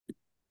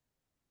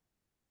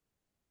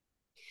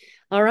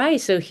All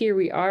right, so here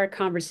we are,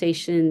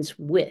 conversations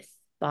with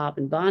Bob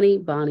and Bonnie,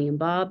 Bonnie and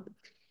Bob.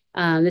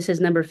 This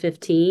is number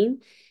 15,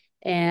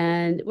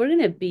 and we're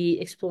going to be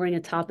exploring a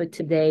topic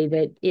today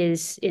that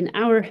is in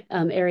our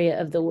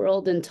area of the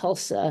world in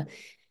Tulsa,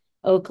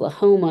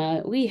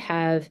 Oklahoma. We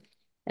have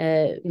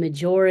a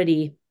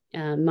majority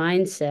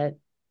mindset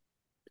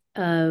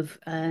of,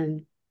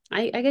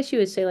 I guess you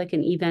would say, like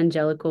an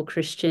evangelical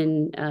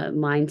Christian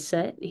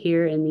mindset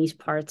here in these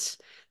parts,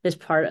 this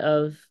part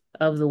of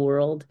the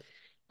world,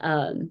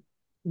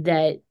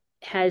 that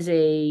has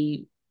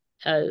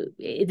uh,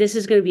 this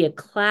is going to be a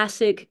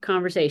classic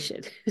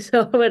conversation.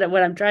 So what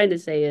I'm trying to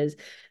say is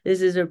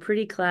this is a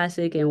pretty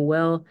classic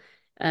and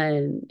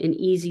an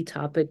easy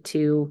topic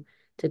to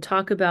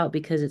talk about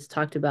because it's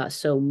talked about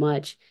so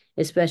much,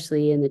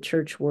 especially in the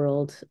church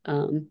world,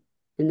 in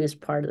this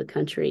part of the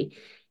country.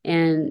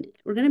 And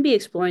we're going to be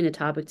exploring the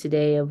topic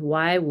today of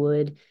why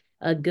would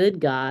a good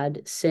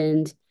God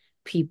send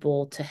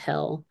people to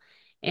hell?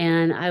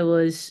 And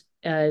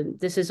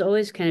this is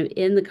always kind of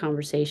in the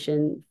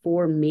conversation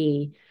for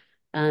me,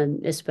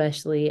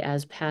 especially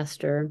as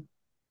pastor,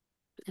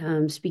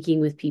 speaking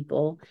with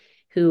people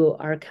who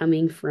are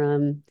coming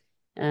from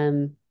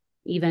um,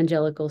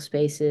 evangelical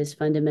spaces,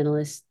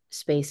 fundamentalist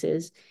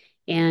spaces.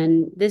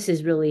 And this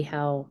is really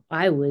um,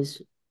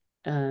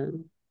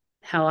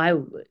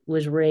 how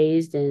was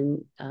raised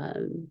and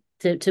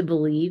to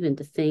believe and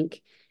to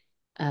think,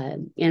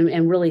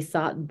 and really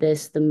thought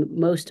this the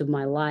most of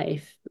my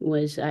life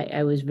was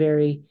I was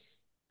very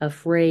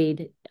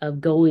afraid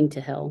of going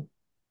to hell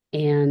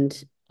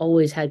and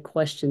always had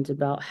questions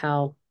about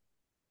how,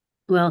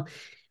 well,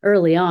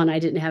 early on, I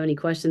didn't have any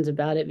questions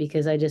about it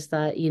because I just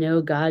thought,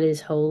 God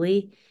is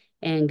holy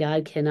and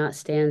God cannot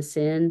stand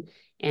sin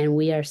and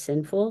we are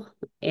sinful.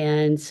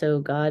 And so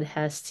God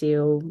has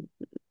to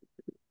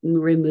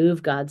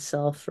remove God's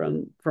self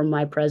from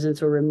my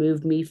presence or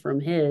remove me from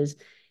his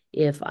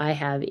if I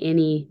have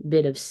any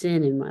bit of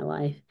sin in my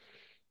life.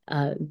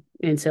 Uh,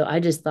 and so I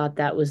just thought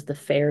that was the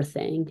fair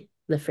thing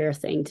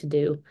to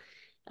do,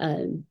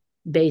 uh,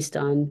 based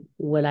on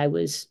what I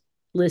was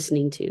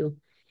listening to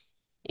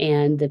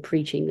and the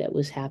preaching that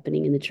was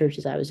happening in the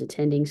churches I was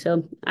attending.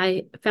 So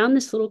I found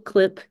this little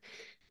clip,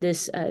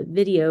 this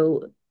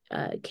video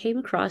came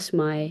across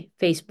my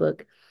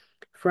Facebook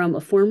from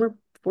a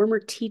former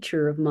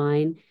teacher of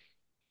mine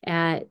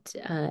at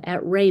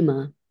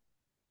Rhema,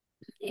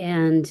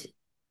 and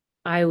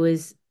I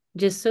was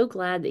just so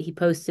glad that he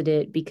posted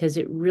it because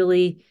it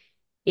really,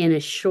 in a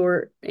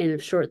short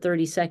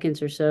 30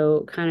 seconds or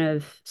so, kind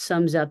of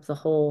sums up the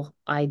whole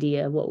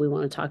idea of what we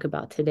want to talk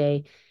about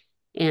today.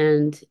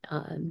 And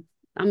I'm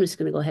just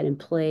going to go ahead and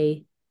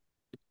play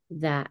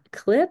that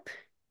clip.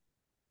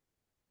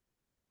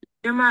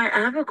 Jeremiah, I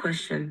have a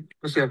question.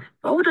 What's up?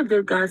 Why would a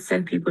good God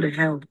send people to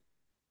hell?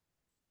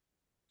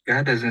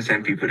 God doesn't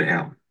send people to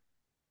hell.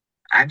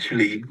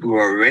 Actually, we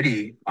were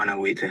already on our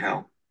way to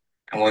hell.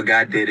 And what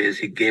God did is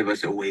he gave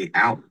us a way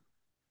out.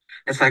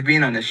 It's like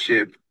being on a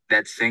ship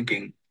that's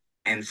sinking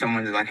and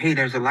someone's like, hey,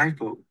 there's a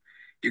lifeboat.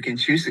 You can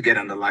choose to get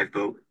on the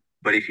lifeboat,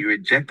 but if you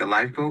reject the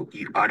lifeboat,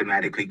 you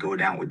automatically go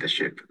down with the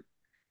ship.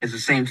 It's the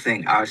same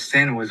thing. Our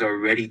sin was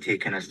already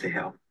taking us to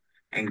hell.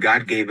 And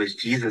God gave us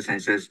Jesus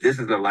and says, this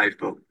is the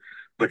lifeboat.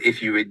 But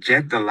if you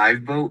reject the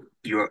lifeboat,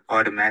 you're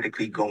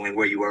automatically going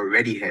where you are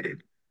already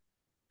headed.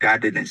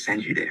 God didn't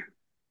send you there.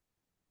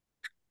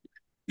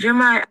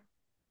 Jeremiah.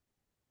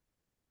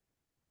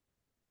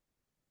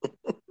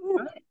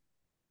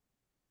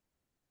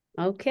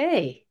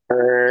 Okay.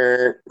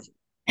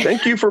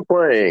 Thank you for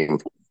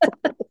playing.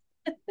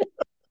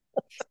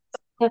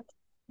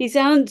 He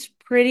sounds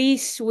pretty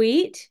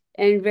sweet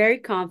and very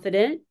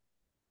confident.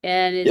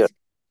 And Yeah,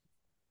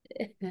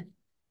 it's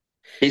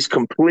he's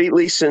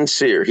completely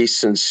sincere. He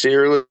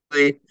sincerely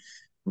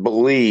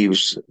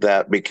believes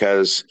that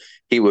because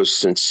he was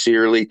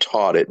sincerely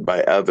taught it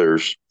by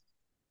others,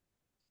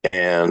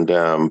 and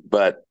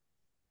but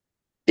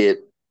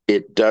it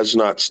it does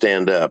not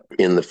stand up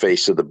in the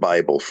face of the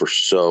Bible. For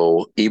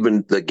so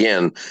even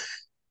again,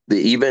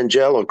 the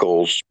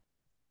evangelicals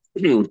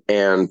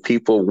and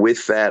people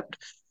with that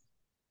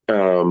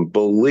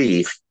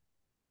belief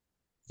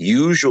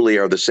usually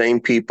are the same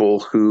people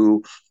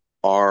who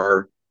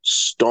are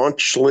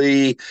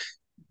staunchly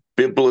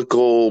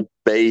biblical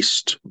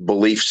based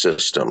belief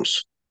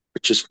systems,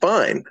 which is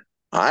fine.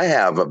 I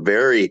have a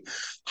very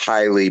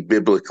highly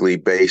biblically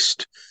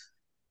based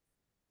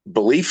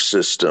belief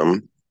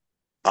system.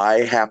 I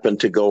happen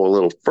to go a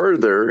little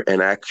further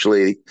and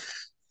actually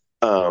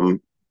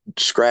um,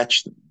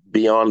 scratch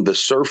beyond the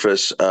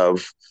surface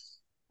of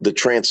the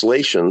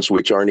translations,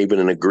 which aren't even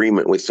in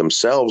agreement with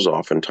themselves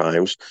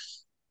oftentimes.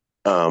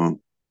 Um,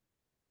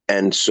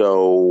 and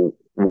so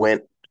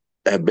went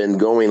have been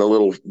going a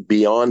little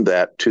beyond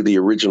that to the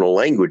original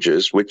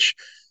languages, which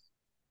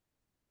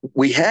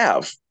we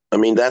have. I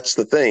mean, that's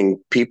the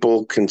thing.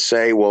 People can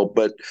say, well,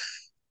 but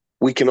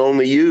we can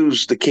only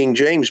use the King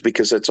James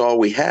because that's all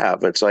we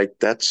have. It's like,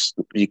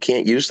 you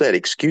can't use that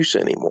excuse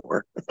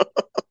anymore.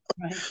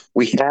 right.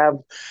 We have,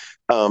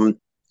 um,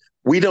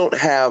 we don't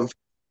have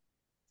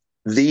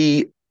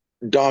the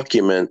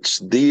documents,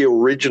 the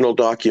original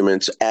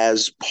documents,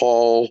 as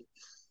Paul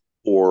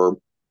or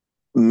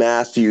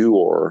Matthew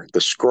or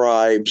the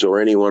scribes or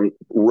anyone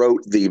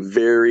wrote the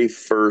very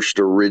first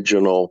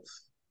original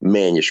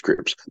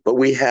manuscripts. But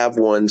we have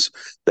ones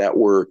that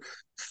were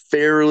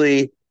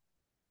fairly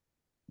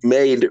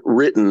made,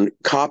 written,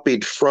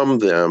 copied from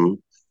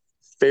them,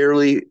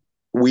 fairly,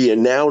 we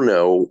now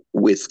know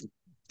with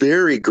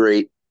very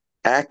great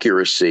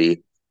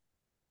accuracy.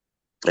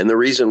 And the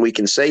reason we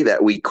can say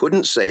that, we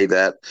couldn't say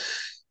that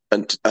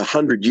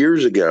 100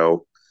 years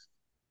ago,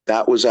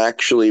 that was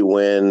actually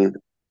when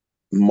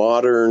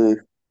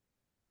modern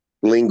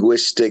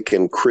linguistic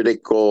and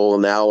critical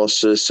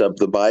analysis of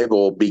the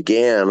Bible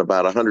began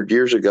about 100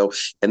 years ago.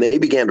 And they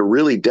began to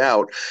really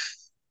doubt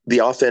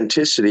the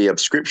authenticity of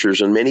scriptures.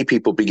 And many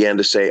people began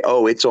to say,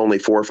 oh, it's only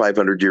 400 or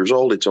 500 years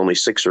old. It's only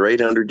 600 or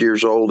 800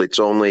 years old. It's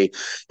only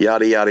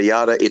yada, yada,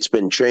 yada. It's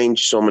been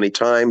changed so many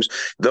times.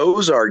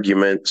 Those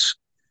arguments,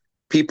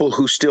 people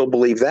who still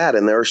believe that,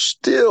 and there are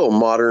still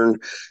modern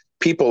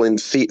people in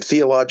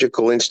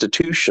theological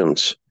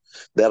institutions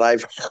that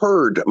I've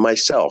heard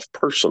myself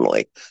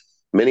personally.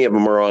 Many of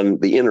them are on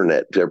the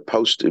internet.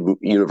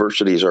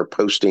 Universities are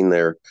posting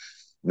their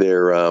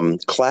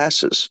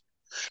classes,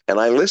 and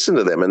I listen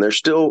to them. And there's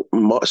still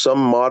some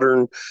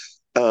modern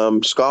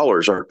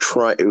scholars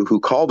who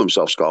call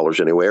themselves scholars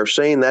anyway, are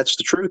saying that's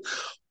the truth.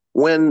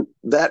 When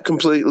that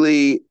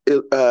completely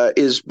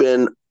is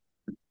been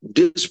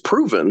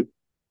disproven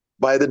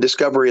by the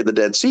discovery of the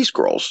Dead Sea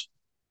Scrolls.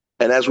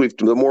 And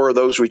the more of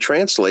those we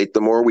translate,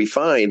 the more we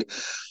find,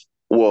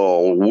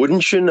 well,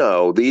 wouldn't you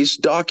know, these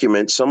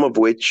documents, some of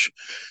which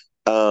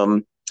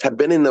have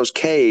been in those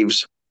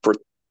caves for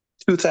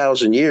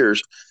 2,000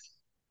 years,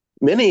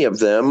 many of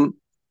them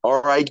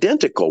are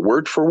identical,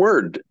 word for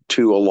word,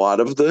 to a lot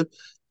of the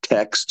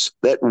texts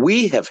that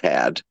we have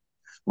had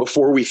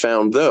before we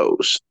found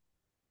those.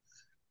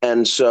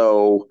 And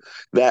so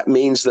that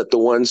means that the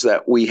ones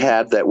that we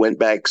had that went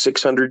back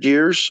 600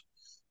 years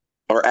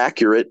are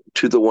accurate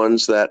to the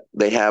ones that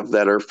they have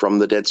that are from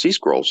the Dead Sea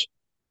Scrolls.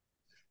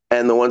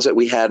 And the ones that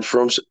we had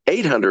from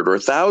 800 or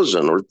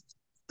 1,000 or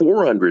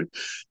 400,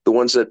 the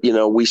ones that,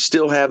 we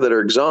still have that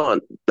are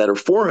extant, that are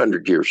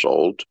 400 years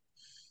old,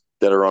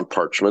 that are on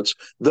parchments,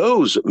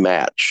 those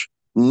match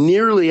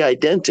nearly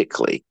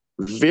identically.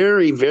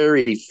 Very,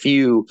 very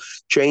few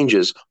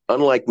changes.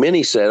 Unlike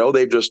many said, oh,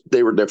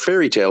 they're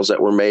fairy tales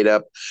that were made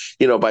up,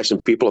 by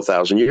some people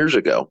 1,000 years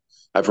ago.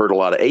 I've heard a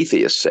lot of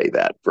atheists say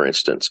that, for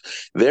instance.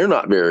 They're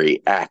not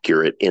very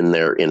accurate in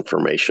their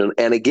information.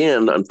 And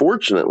again,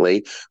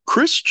 unfortunately,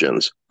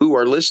 Christians who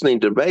are listening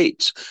to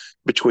debates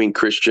between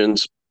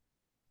Christians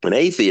and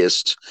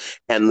atheists,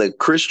 and the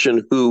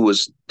Christian who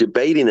was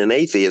debating an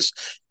atheist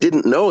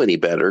didn't know any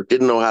better,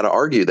 didn't know how to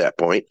argue that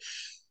point.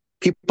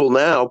 People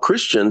now,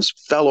 Christians,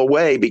 fell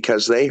away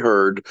because they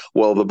heard,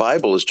 well, the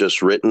Bible is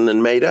just written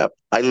and made up.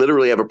 I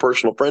literally have a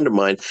personal friend of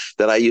mine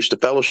that I used to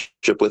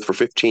fellowship with for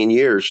 15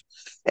 years,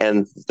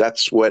 and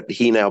that's what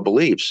he now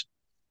believes,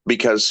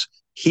 because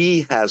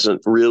he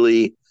hasn't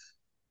really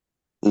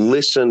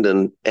listened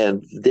and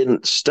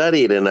didn't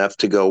study it enough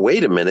to go,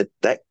 wait a minute,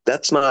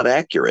 that's not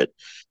accurate.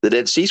 The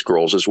Dead Sea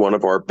Scrolls is one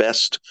of our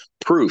best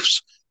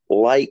proofs,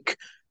 like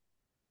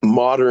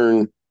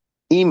modern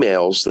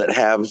emails that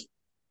have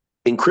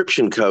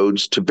encryption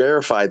codes to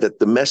verify that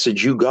the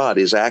message you got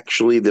is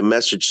actually the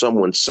message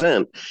someone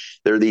sent.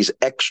 There are these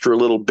extra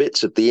little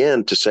bits at the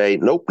end to say,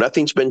 nope,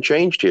 nothing's been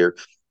changed here.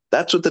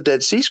 That's what the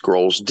Dead Sea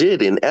Scrolls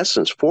did in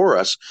essence for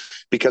us,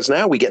 because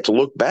now we get to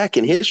look back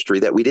in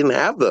history that we didn't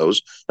have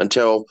those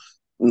until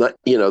the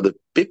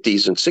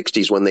 50s and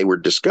 60s when they were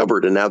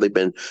discovered, and now they've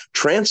been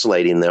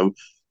translating them,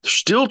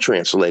 still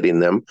translating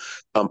them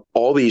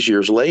all these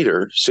years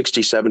later,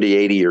 60, 70,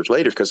 80 years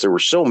later, because there were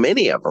so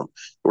many of them.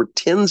 There were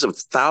tens of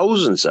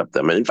thousands of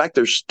them. And in fact,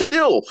 they're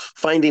still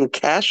finding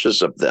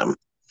caches of them.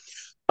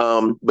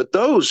 But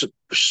those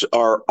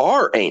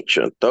are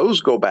ancient.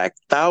 Those go back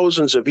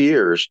thousands of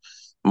years.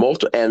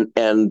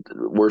 And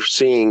we're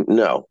seeing,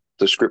 no,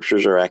 the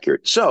scriptures are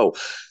accurate. So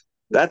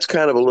that's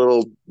kind of a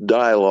little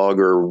dialogue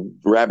or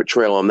rabbit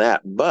trail on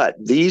that. But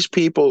these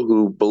people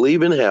who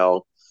believe in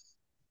hell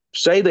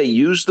say they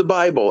use the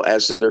Bible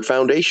as their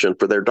foundation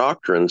for their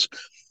doctrines,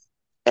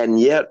 and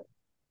yet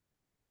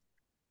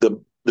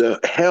the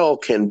hell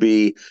can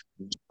be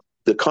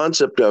the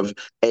concept of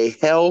a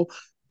hell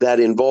that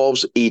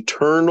involves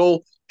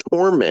eternal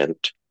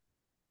torment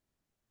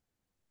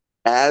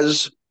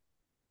as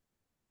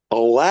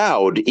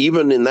allowed,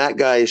 even in that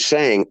guy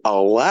saying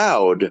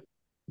allowed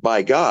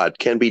by God,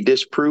 can be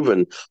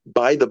disproven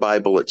by the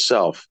Bible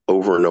itself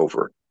over and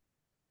over.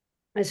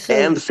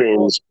 And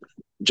things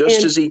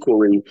just as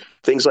equally,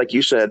 things like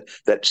you said,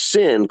 that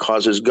sin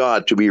causes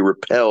God to be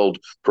repelled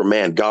from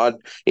man. God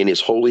in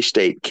his holy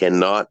state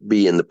cannot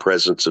be in the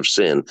presence of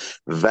sin.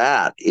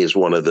 That is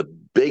one of the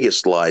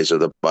biggest lies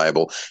of the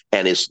Bible.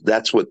 And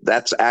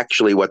that's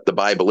actually what the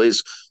Bible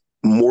is.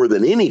 More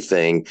than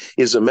anything,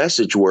 is a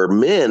message where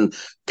men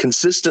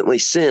consistently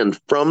sinned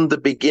from the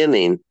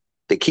beginning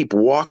They keep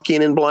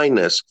walking in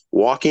blindness,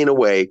 walking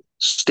away,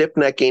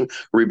 stiff-necking,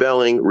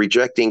 rebelling,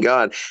 rejecting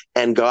God,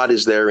 and God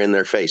is there in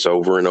their face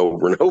over and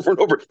over and over and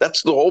over.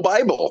 That's the whole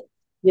Bible.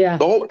 Yeah.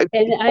 The whole,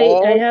 And I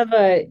all have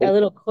a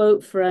little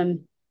quote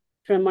from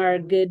our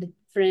good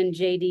friend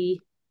JD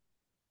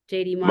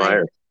my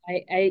Meyer.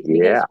 I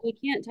yeah. because we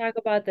can't talk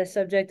about the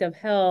subject of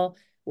hell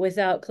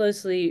without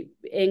closely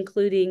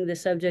including the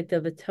subject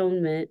of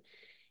atonement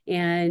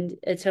and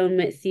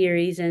atonement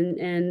theories,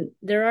 and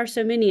there are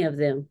so many of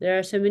them. There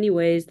are so many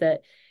ways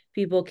that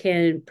people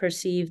can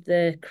perceive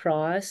the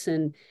cross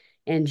and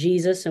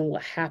Jesus and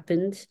what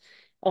happened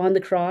on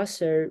the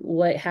cross, or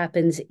what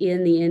happens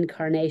in the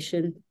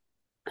incarnation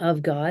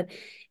of God.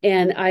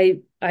 And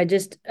I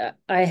just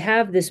I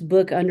have this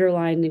book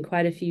underlined in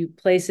quite a few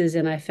places,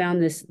 and I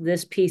found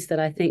this piece that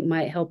I think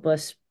might help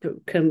us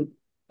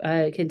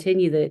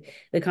continue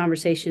the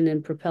conversation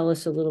and propel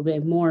us a little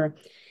bit more.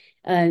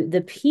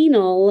 The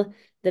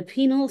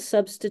penal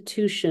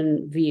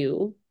substitution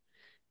view,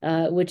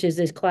 which is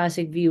this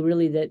classic view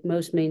really that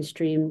most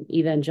mainstream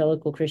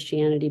evangelical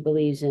Christianity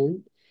believes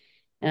in.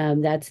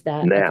 That's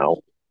that Now,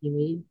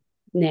 theory.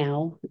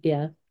 Now,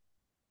 yeah.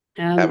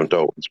 Um, haven't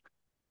always.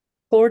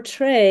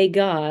 portray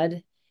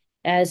God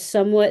as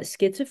somewhat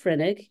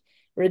schizophrenic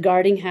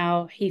regarding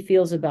how he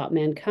feels about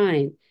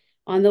mankind.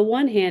 On the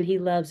one hand, he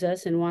loves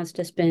us and wants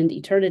to spend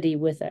eternity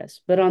with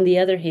us, but on the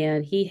other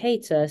hand, he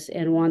hates us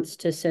and wants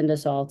to send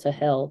us all to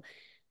hell.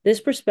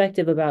 This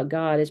perspective about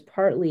God is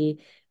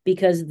partly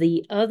because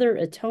the other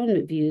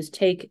atonement views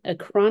take a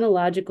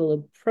chronological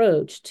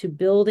approach to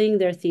building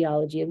their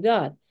theology of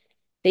God.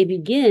 They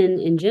begin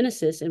in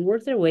Genesis and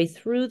work their way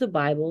through the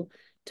Bible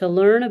to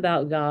learn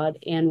about God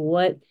and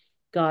what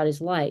God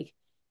is like.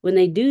 When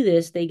they do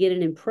this, they get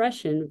an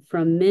impression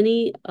from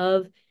many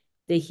of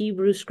the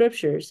Hebrew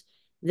scriptures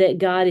that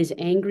God is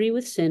angry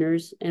with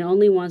sinners and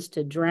only wants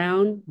to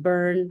drown,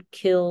 burn,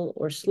 kill,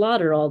 or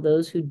slaughter all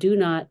those who do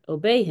not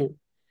obey him.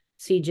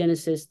 See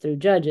Genesis through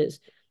Judges.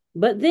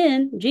 But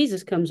then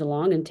Jesus comes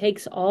along and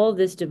takes all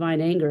this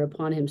divine anger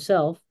upon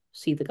himself.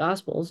 See the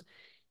Gospels.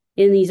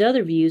 In these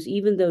other views,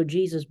 even though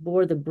Jesus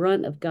bore the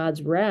brunt of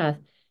God's wrath,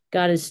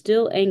 God is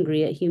still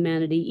angry at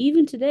humanity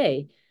even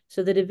today,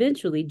 so that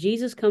eventually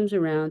Jesus comes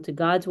around to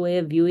God's way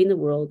of viewing the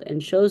world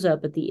and shows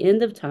up at the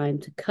end of time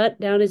to cut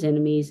down his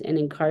enemies and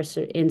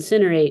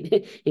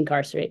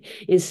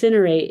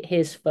incinerate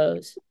his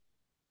foes.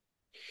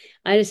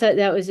 I just thought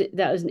that was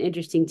an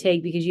interesting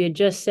take, because you had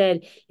just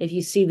said if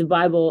you see the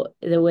Bible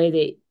the way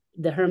that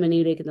the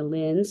hermeneutic and the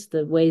lens,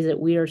 the ways that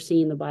we are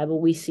seeing the Bible,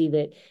 we see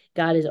that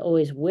God is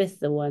always with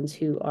the ones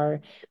who are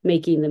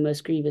making the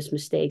most grievous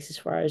mistakes as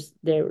far as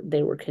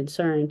they were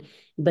concerned.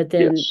 But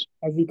then, Yes.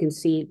 as you can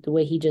see, the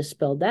way he just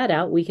spelled that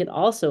out, we can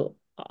also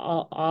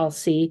all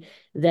see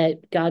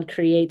that God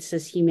creates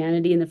this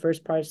humanity in the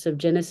first parts of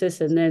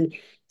Genesis, and then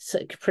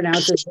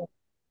pronounces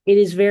it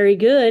is very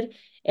good.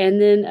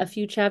 And then a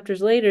few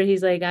chapters later,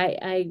 he's like,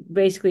 I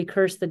basically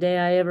cursed the day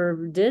I ever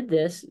did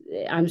this.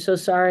 I'm so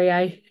sorry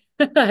I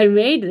I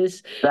made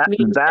this That's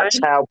mankind.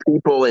 how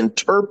people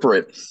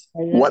interpret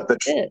And that's what the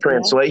it. Yeah.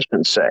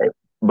 translations say.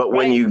 But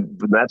when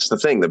Right. that's the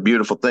thing, the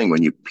beautiful thing,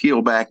 when you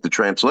peel back the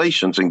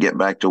translations and get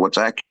back to what's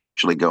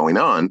actually going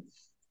on,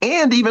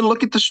 and even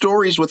look at the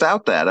stories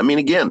without that. I mean,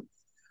 again,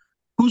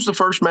 who's the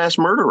first mass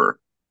murderer?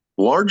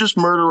 Largest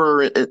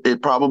murderer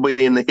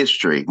probably in the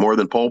history, more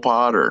than Pol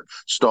Pot or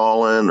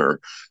Stalin or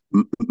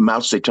Mao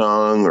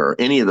Zedong or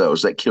any of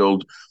those that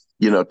killed,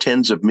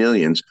 tens of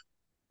millions,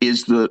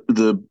 is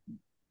the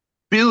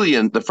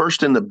billion, the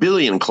first in the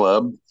billion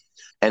club,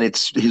 and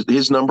it's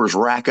his numbers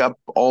rack up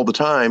all the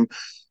time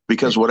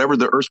because whatever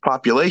the Earth's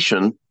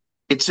population,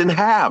 it's in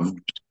halved.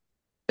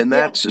 And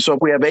Yeah. that's so if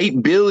we have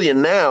 8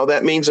 billion now,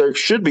 that means there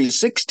should be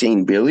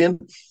 16 billion.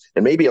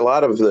 And maybe a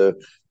lot of the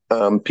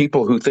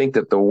people who think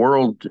that the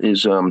world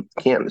is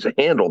can't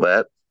handle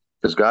that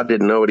because God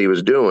didn't know what he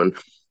was doing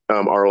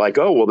are like,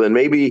 oh, well, then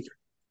maybe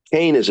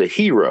Cain is a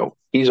hero.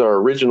 He's our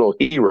original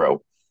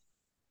hero.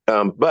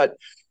 But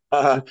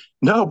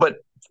no, but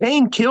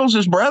Cain kills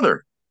his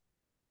brother.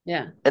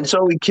 Yeah. And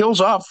so he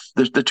kills off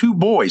the two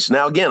boys.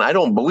 Now, again, I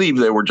don't believe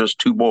they were just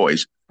two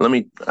boys. I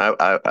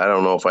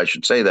don't know if I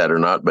should say that or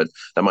not, but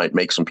that might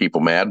make some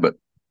people mad.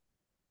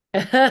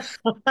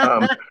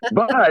 Um,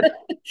 but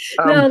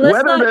No,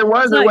 whether there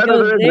was let's or not whether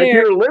go there isn't, if there.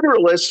 you're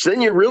literalists,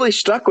 then you're really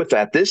stuck with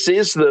that. This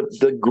is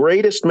the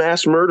greatest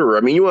mass murderer.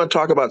 I mean, you want to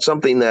talk about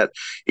something that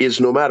is,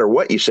 no matter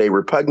what you say,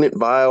 repugnant,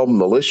 vile,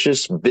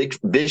 malicious, big,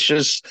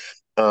 vicious,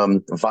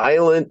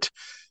 violent,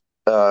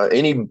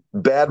 any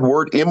bad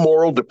word,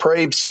 immoral,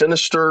 depraved,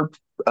 sinister,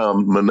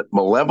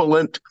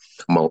 malevolent,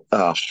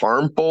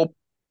 harmful.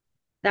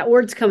 That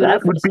word's coming That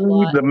up for would us be a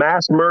lot. the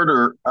mass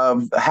murder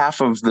of half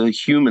of the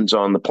humans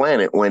on the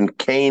planet when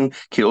Cain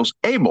kills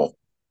Abel,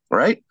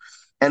 right?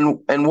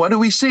 And what do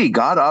we see?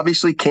 God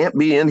obviously can't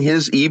be in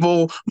his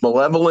evil,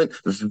 malevolent,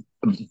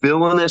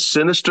 villainous,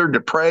 sinister,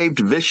 depraved,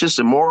 vicious,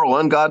 immoral,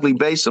 ungodly,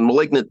 base, and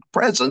malignant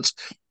presence.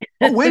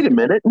 Oh, wait a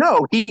minute.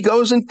 No, he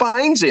goes and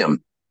finds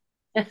him.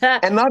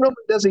 And not only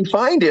does he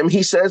find him,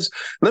 he says,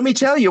 let me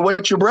tell you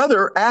what your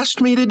brother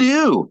asked me to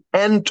do,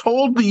 and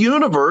told the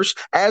universe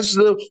as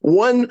the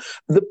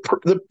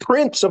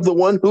prince of the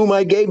one whom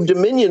I gave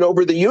dominion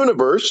over the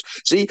universe.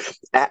 See,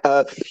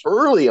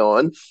 early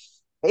on,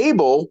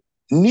 Abel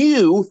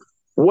knew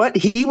what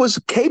he was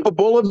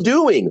capable of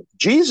doing.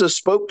 Jesus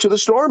spoke to the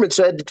storm and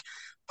said,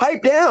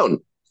 pipe down.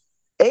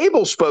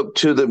 Abel spoke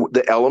to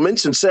the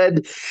elements and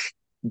said,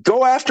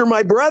 go after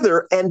my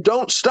brother and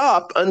don't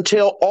stop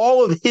until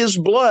all of his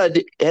blood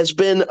has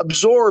been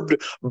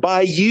absorbed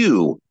by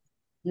you.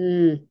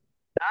 Mm,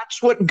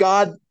 That's what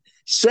God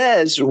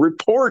says,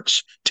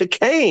 reports to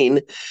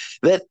Cain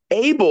that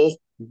Abel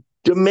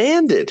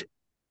demanded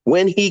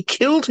when he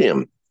killed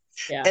him.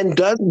 yeah. And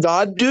does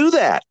God do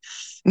that?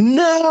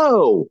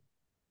 No.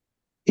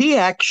 He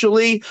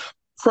actually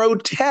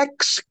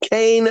protects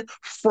Cain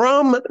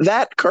from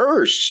that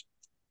curse.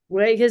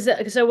 Right, because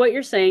so what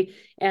you're saying,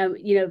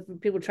 for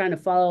people trying to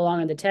follow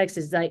along in the text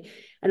is like,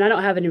 and I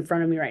don't have it in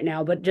front of me right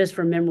now, but just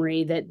from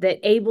memory, that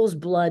Abel's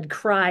blood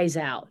cries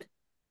out.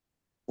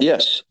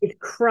 Yes. It's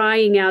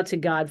crying out to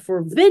God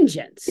for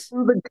vengeance.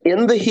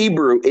 In the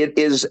Hebrew,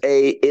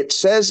 it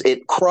says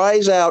it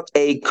cries out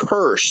a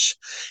curse.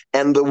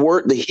 And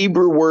the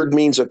Hebrew word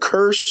means a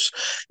curse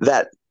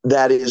that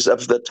is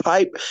of the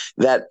type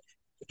that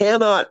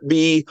cannot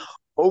be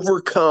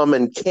overcome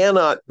and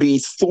cannot be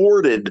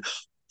thwarted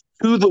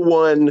to the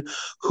one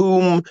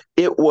whom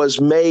it was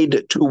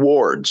made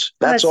towards.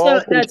 That's all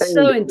That's contained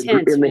so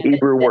intense, in the man.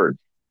 Hebrew That's word.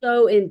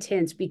 so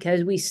intense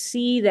because we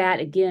see that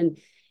again.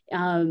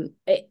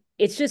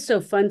 It's just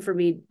so fun for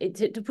me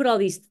to put all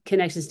these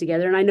connections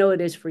together, and I know it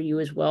is for you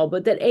as well.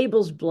 But that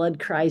Abel's blood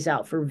cries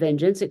out for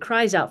vengeance, it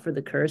cries out for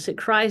the curse, it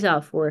cries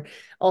out for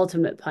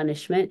ultimate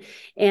punishment,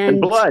 And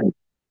and blood.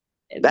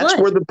 That's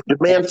blood. where the Yeah.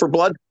 demand for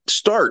blood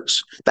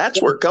starts.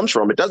 That's where it comes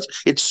from.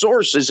 Its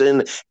source is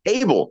in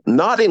Abel,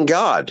 not in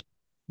God.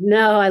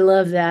 No, I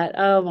love that.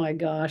 Oh my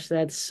gosh,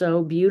 that's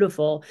so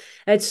beautiful.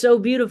 That's so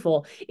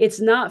beautiful. It's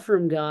not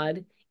from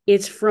God.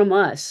 It's from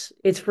us.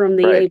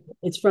 Right.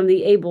 It's from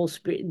the able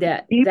spirit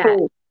that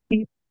People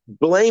keep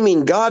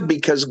blaming God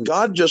because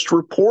God just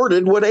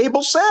reported what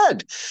Abel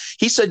said.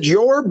 He said,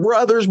 your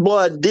brother's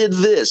blood did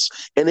this,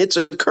 and it's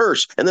a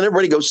curse. And then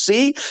everybody goes,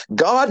 see,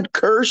 God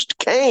cursed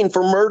Cain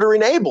for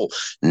murdering Abel.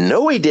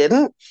 No, he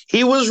didn't.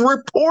 He was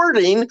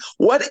reporting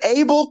what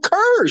Abel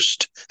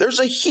cursed. There's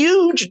a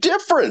huge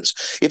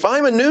difference. If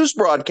I'm a news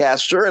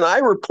broadcaster and I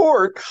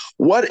report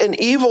what an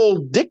evil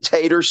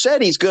dictator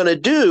said he's going to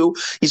do,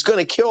 he's going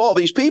to kill all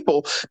these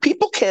people.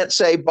 People can't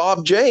say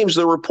Bob James,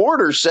 the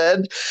reporter,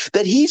 said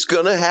that he's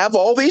going to have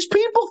all these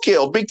people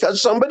killed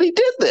because somebody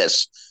did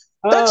this.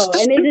 That's Oh, the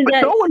and stupid.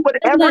 No one would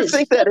isn't ever that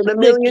think that in a the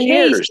million case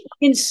years.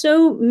 in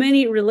so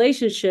many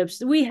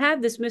relationships? We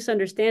have this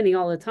misunderstanding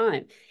all the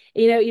time.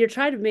 You're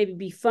trying to maybe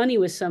be funny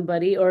with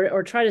somebody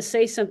or try to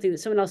say something that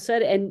someone else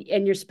said,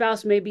 and your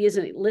spouse maybe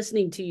isn't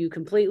listening to you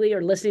completely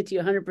or listening to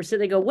you 100%.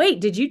 They go, wait,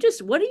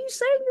 what are you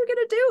saying you're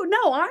going to do?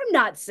 No, I'm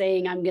not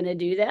saying I'm going to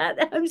do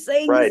that. I'm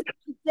saying this is Right,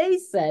 what they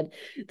said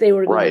they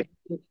were going right.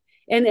 to do.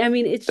 And I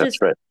mean,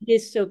 That's right. it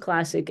is so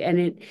classic.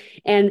 And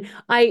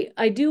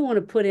I do want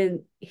to put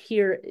in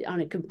here on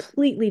a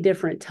completely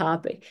different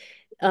topic.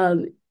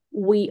 Um,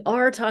 we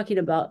are talking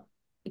about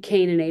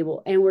Cain and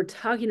Abel, and we're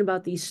talking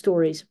about these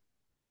stories.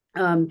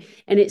 And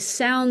it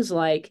sounds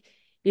like,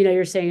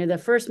 you're saying the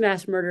first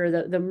mass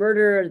murder, the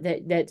murder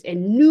that's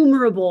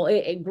innumerable,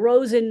 it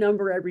grows in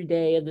number every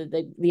day,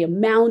 the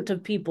amount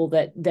of people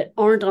that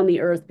aren't on the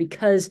earth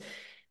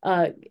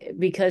uh,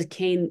 because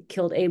Cain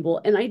killed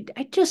Abel. And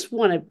I just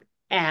want to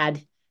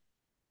add,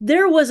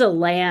 there was a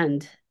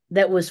land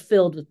that was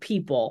filled with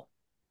people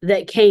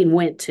that Cain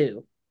went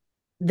to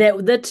that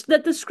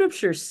the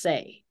scriptures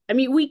say. I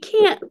mean, we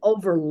can't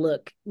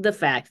overlook the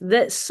fact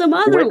that some You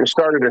other went and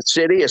started a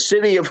city. A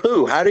city of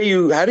who? How do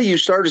you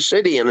start a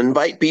city and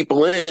invite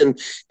people in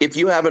if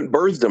you haven't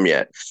birthed them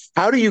yet?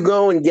 How do you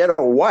go and get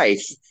a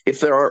wife if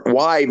there aren't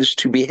wives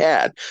to be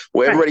had?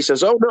 Well, right. everybody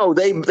says, "Oh no,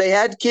 they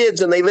had kids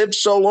and they lived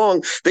so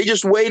long. They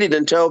just waited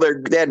until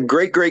they had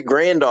great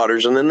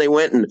granddaughters and then they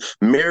went and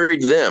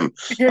married them."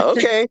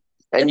 Okay.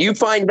 And you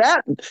find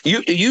that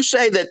you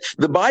say that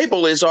the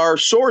Bible is our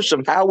source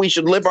of how we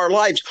should live our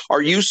lives.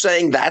 Are you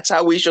saying that's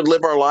how we should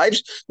live our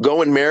lives?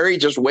 Go and marry,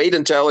 just wait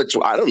until it's,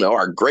 I don't know,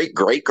 our great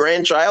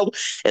grandchild,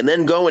 and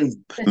then go and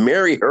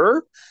marry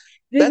her?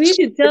 You That's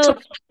can it's a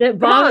tell that Come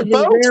Bob is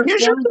on, in folks, rare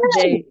use your form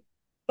brain. today.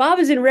 Bob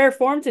is in rare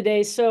form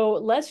today, so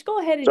let's go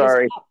ahead and just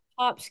Sorry.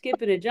 hop,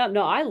 skip, and a jump.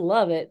 No, I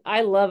love it.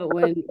 I love it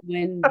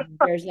when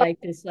there's like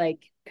this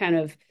kind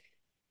of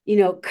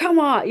come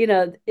on,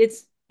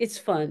 it's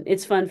fun.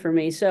 It's fun for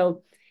me.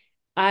 So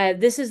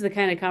this is the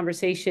kind of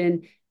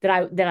conversation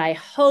that I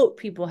hope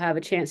people have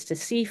a chance to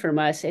see from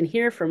us and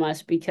hear from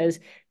us, because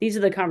these are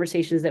the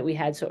conversations that we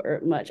had so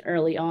much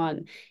early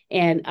on,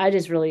 and I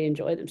just really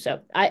enjoy them. So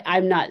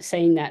I'm not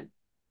saying that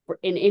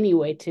in any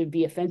way to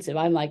be offensive.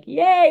 I'm like,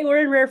 yay,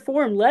 we're in rare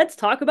form. Let's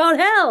talk about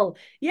hell.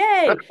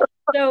 Yay.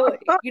 So,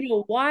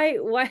 why,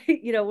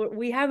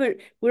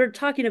 we're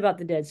talking about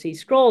the Dead Sea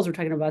Scrolls. We're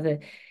talking about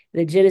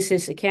the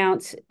Genesis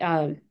accounts,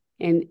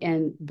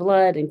 and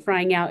blood and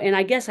crying out. And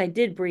I guess I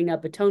did bring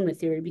up atonement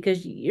theory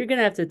because you're going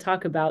to have to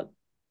talk about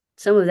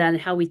some of that and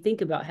how we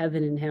think about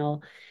heaven and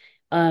hell.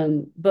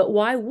 But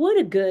why would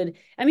a good,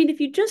 I mean, if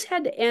you just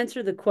had to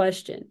answer the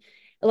question,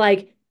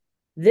 like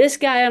this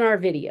guy on our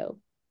video,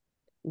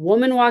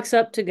 woman walks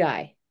up to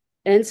guy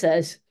and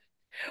says,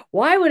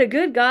 why would a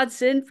good God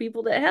send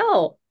people to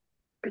hell?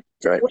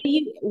 Right.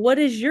 What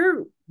is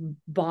your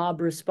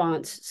Bob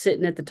response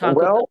sitting at the Taco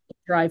Bell Well,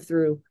 drive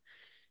through?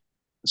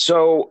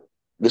 so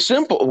a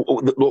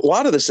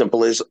lot of the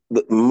simple is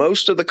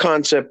most of the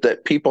concept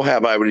that people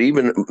have. I would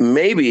even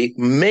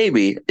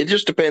maybe it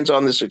just depends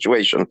on the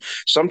situation.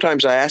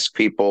 Sometimes I ask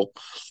people,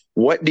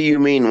 what do you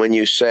mean when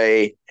you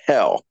say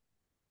hell?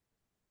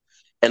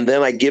 And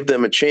then I give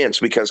them a chance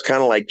because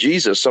kind of like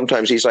Jesus,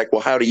 sometimes he's like, well,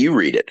 how do you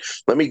read it?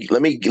 Let me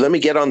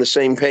get on the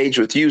same page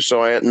with you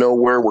so I know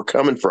where we're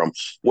coming from.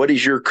 What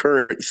is your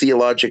current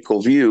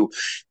theological view?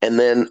 And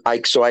then I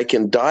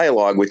can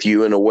dialogue with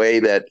you in a way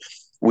that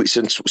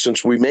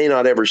since we may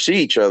not ever see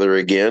each other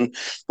again,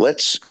 let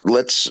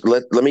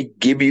me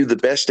give you the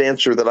best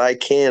answer that I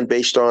can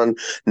based on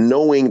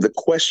knowing the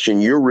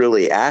question you're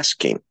really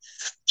asking.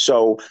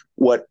 So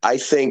what I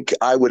think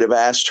I would have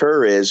asked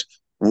her is,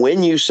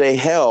 when you say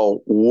hell,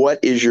 what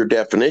is your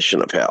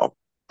definition of hell?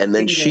 And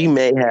then she Bingo.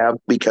 may have,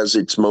 because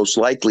it's most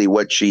likely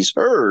what she's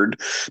heard,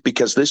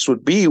 because this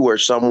would be where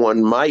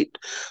someone might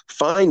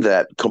find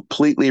that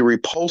completely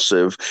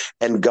repulsive,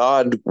 and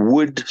God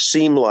would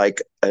seem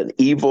like an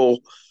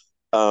evil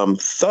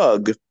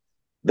thug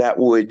that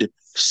would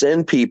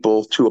send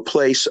people to a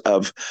place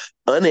of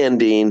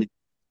unending,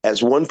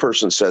 as one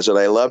person says it.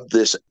 I love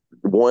this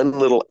one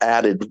little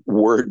added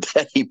word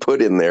that he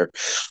put in there: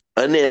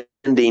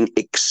 unending,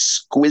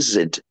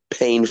 exquisite,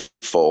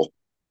 painful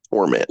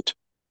torment.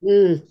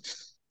 Mm,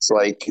 It's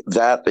like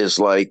that is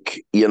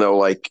like,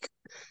 like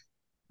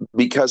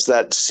because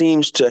that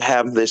seems to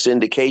have this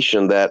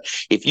indication that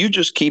if you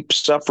just keep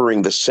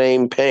suffering the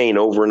same pain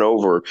over and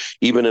over,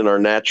 even in our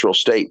natural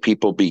state,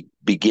 people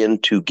begin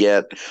to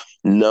get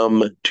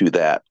numb to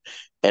that.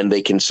 And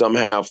they can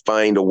somehow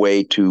find a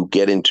way to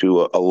get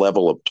into a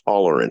level of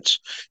tolerance.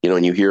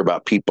 And you hear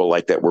about people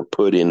like that were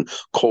put in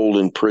cold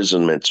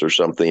imprisonments or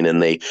something.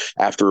 And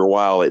after a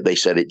while, they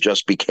said it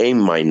just became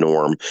my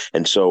norm.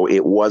 And so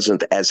it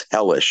wasn't as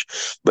hellish.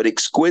 But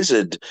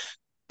exquisite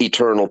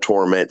eternal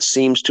torment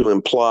seems to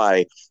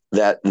imply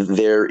that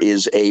there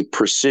is a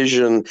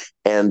precision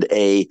and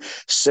a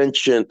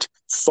sentient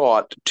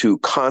thought to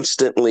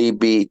constantly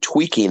be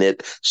tweaking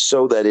it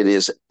so that it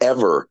is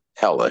ever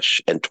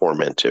hellish and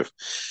tormentive,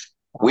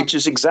 wow. which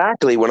is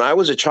exactly when I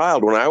was a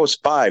child, when I was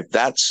 5,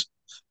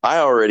 I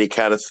already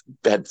kind of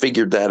had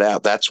figured that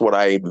out. That's what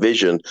I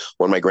envisioned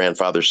when my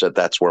grandfather said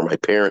that's where my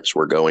parents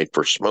were going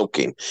for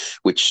smoking,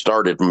 which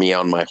started me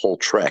on my whole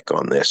trek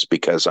on this,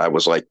 because I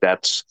was like,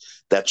 that's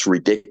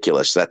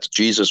ridiculous. That's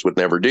Jesus would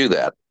never do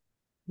that.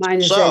 Mine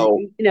is that, So,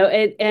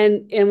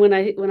 and when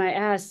I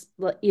asked,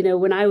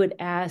 when I would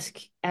ask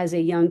as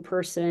a young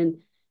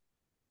person,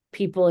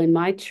 people in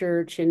my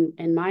church and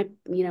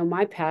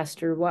my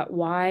pastor,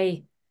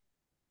 why,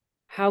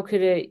 how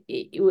could a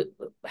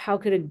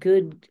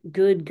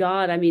good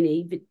God, I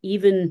mean,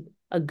 even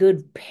a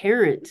good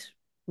parent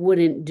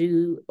wouldn't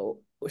do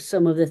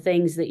some of the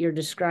things that you're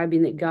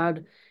describing that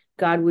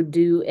God would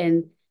do.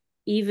 And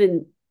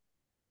even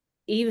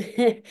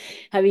even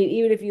I mean,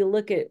 even if you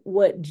look at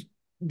what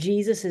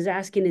Jesus is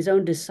asking his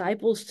own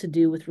disciples to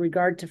do with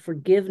regard to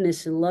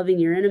forgiveness and loving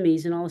your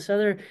enemies and all this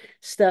other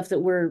stuff that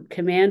we're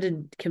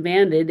commanded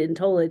and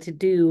told to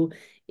do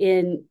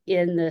in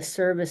the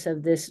service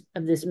of this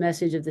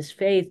message of this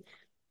faith,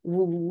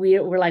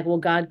 we're like, well,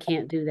 God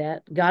can't do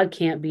that. God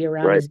can't be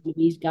around right. his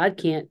enemies. God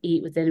can't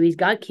eat with enemies.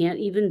 God can't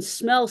even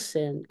smell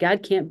sin.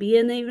 God can't be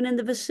even in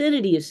the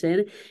vicinity of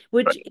sin,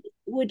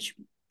 which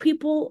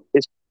people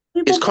It's,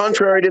 it's people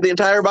contrary to the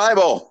entire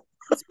Bible.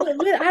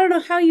 I don't know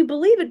how you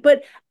believe it,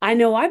 but I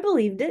know I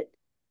believed it.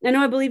 I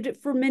know I believed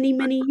it for many,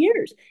 many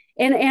years.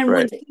 And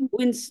Right.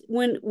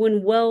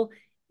 when well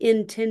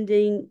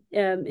intending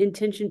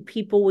intentioned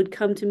people would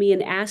come to me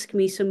and ask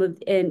me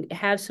and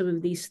have some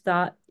of these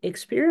thought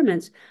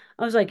experiments,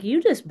 I was like,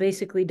 you just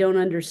basically don't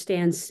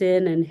understand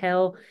sin and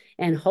hell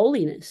and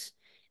holiness.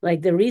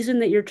 Like the reason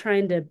that you're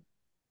trying to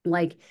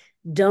like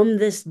dumb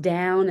this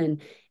down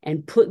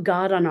and put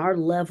God on our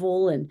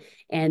level and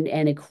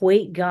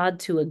equate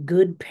God to a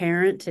good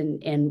parent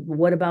and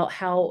what about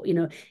how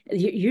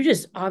you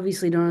just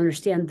obviously don't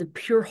understand the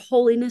pure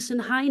holiness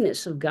and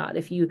highness of God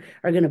if you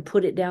are going to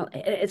put it down.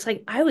 It's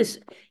like I was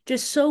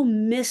just so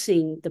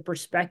missing the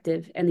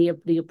perspective and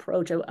the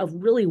approach of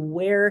really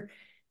where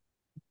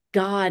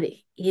God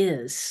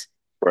is.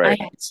 I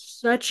Right. had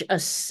such a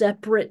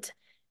separate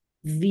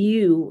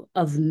view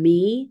of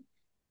me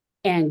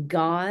and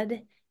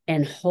God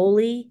and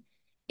holy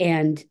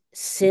and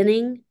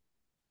sinning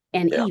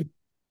and Yeah. evil.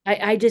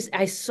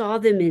 I saw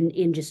them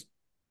in just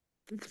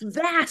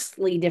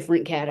vastly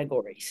different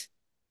categories.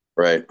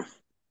 Right.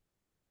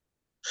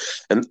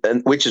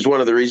 And which is one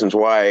of the reasons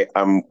why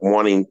I'm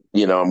wanting,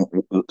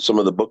 some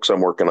of the books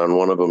I'm working on.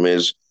 One of them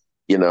is,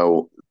 you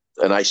know,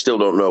 and I still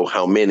don't know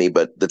how many,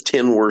 but the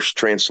 10 worst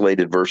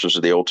translated verses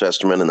of the Old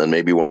Testament, and then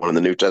maybe one in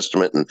the New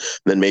Testament, and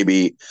then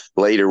maybe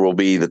later will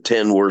be the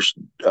 10 worst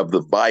of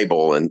the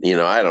Bible. And,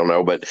 I don't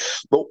know, but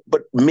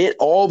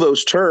all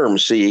those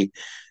terms, see,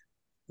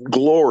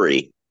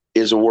 glory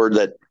is a word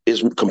that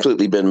is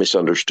completely been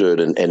misunderstood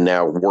and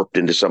now warped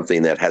into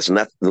something that has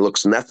nothing,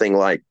 looks nothing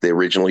like the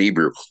original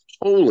Hebrew.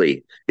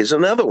 Holy is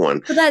another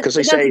one But because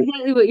they that's say,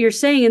 exactly what you're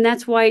saying, and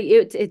that's why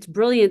it's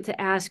brilliant to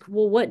ask,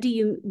 well, what do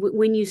you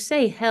when you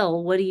say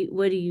hell, what do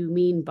you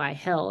mean by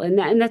hell? And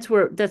that's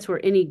where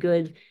any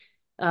good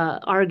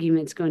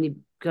argument's going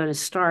to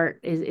start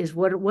is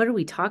what are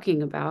we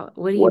talking about?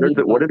 What do you mean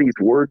by what are these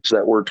words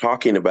that we're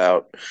talking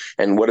about,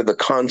 and what are the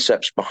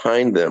concepts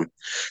behind them?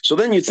 So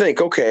then you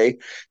think, okay,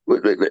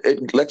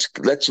 let's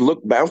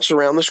bounce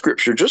around the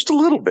scripture just a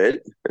little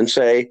bit and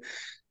say,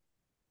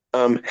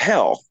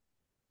 hell,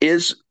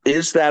 is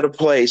that a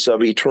place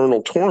of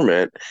eternal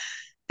torment?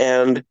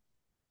 And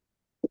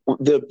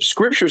the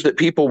scriptures that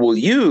people will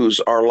use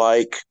are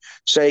like,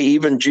 say,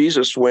 even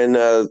Jesus, when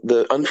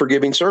the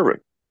unforgiving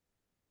servant.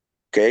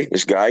 Okay,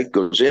 this guy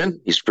goes in,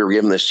 he's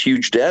forgiven this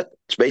huge debt.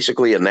 It's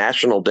basically a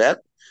national debt.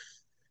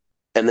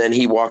 And then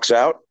he walks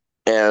out,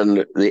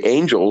 and the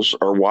angels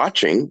are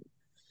watching,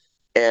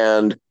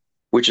 and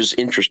which is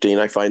interesting.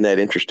 I find that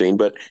interesting,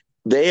 but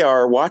they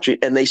are watching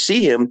and they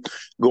see him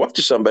go up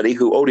to somebody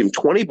who owed him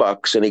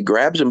 $20, and he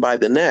grabs him by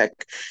the neck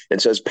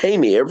and says, "Pay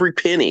me every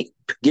penny.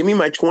 Give me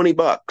my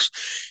 $20."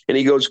 And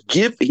he goes,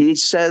 he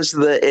says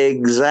the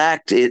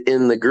exact,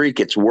 in the Greek,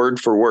 it's word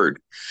for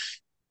word.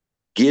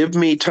 "Give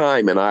me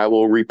time and I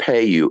will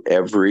repay you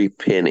every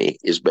penny,"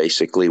 is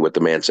basically what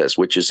the man says,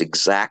 which is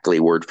exactly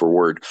word for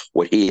word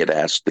what he had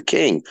asked the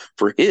king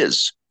for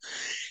his.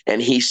 And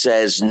he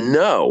says,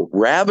 no,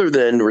 rather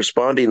than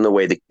responding the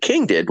way the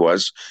king did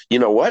was, "You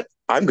know what?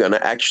 I'm going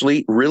to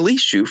actually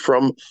release you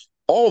from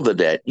all the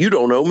debt. You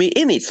don't owe me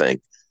anything."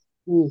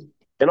 Mm,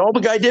 And all the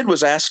guy did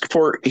was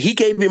he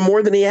gave him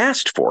more than he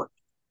asked for.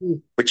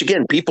 mm, Which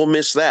again, people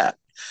miss that.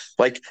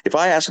 Like if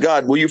I ask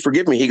God, "Will you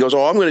forgive me?" He goes,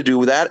 "Oh, I'm going to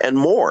do that and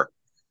more."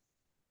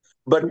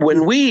 But when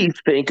mhm, we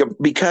think of,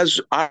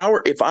 because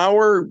if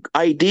our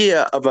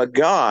idea of a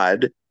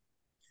God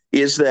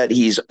is that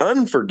he's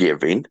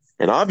unforgiving,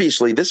 and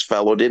obviously this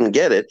fellow didn't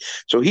get it,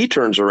 so he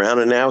turns around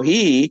and now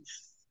he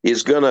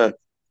is going to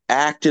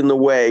act in the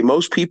way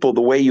most people,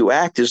 the way you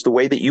act is the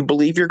way that you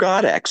believe your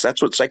God acts.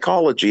 That's what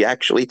psychology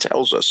actually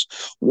tells us.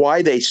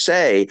 Why they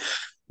say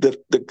the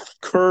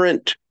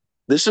current,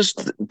 this is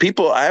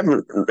people, I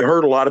haven't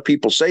heard a lot of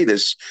people say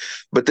this,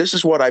 but this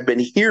is what I've been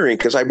hearing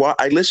because I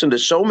listen to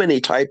so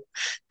many type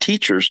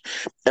teachers,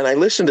 and I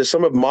listen to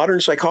some of modern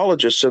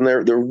psychologists, and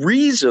the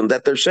reason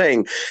that they're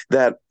saying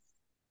that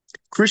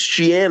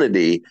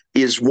Christianity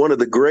is one of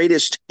the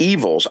greatest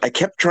evils. I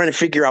kept trying to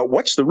figure out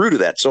what's the root of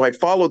that. So I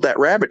followed that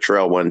rabbit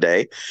trail one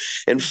day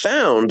and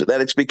found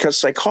that it's because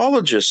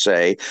psychologists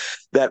say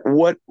that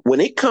when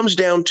it comes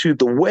down to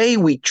the way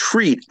we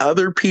treat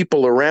other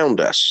people around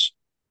us,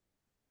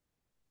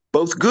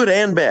 both good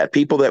and bad,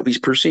 people that we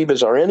perceive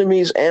as our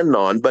enemies and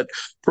but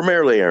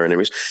primarily our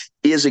enemies,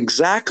 is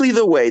exactly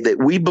the way that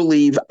we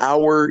believe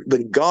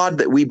the God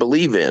that we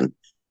believe in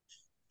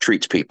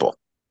treats people.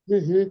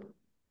 mhm,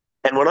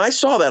 And when I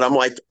saw that, I'm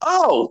like,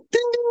 oh,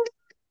 ding, ding.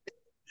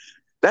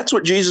 That's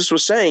what Jesus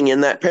was saying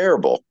in that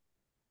parable.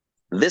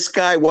 This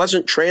guy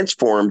wasn't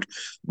transformed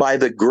by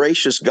the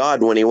gracious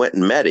God when he went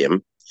and met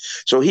him.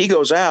 So he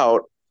goes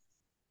out,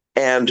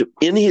 and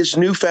in his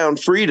newfound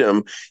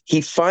freedom,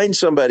 he finds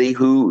somebody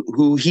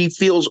who he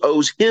feels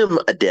owes him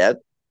a debt,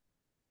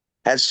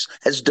 has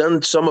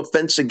done some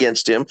offense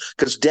against him,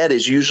 because debt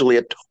is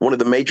usually one of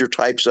the major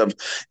types of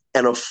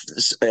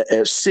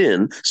a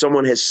sin.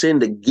 Someone has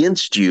sinned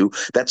against you.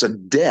 That's a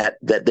debt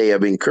that they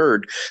have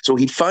incurred. So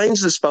he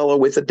finds this fellow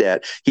with a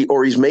debt.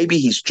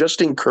 He's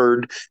just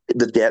incurred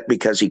the debt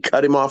because he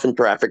cut him off in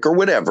traffic or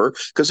whatever,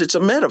 because it's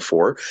a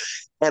metaphor.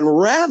 And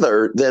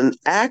rather than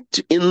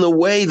act in the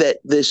way that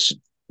this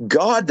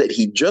God that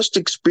he just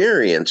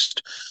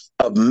experienced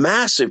of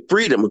massive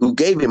freedom, who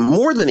gave him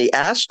more than he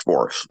asked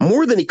for,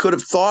 more than he could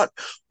have thought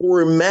or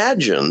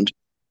imagined,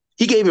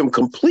 he gave him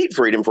complete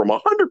freedom from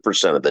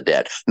 100% of the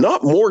debt,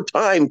 not more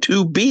time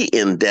to be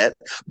in debt,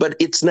 but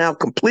it's now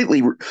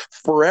completely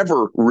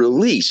forever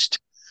released.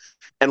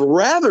 And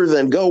rather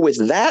than go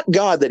with that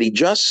God that he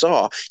just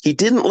saw, he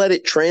didn't let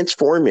it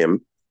transform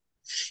him.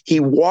 He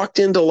walked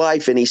into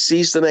life and he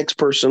sees the next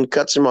person,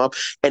 cuts him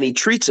off, and he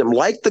treats him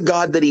like the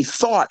God that he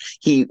thought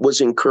he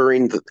was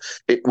incurring.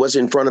 It was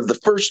in front of the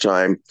first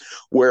time,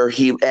 where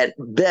at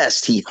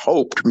best, he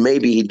hoped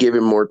maybe he'd give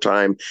him more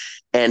time.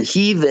 And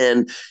he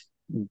then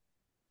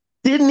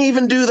didn't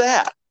even do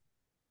that.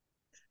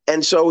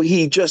 And so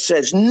he just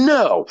says,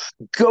 no,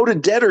 go to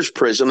debtor's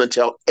prison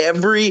until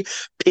every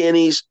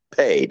penny's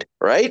paid,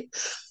 right?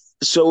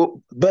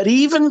 So, but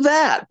even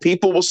that,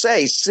 people will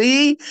say,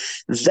 see,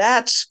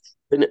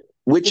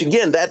 which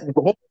again, that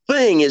whole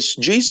thing is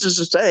Jesus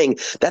is saying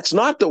that's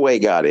not the way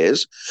God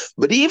is.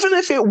 But even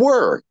if it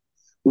were,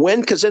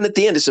 because then at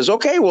the end it says,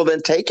 okay, well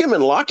then take him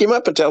and lock him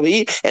up until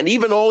he and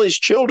even all his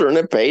children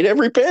have paid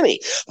every penny.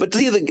 But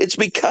it's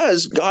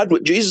because God,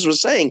 what Jesus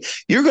was saying,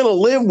 you're going to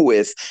live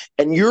with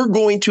and you're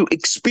going to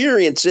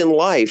experience in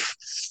life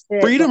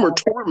It, freedom or Bob.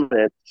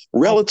 torment That's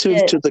relative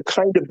it. to the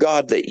kind of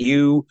God that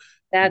you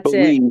That's it.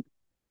 believe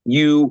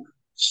you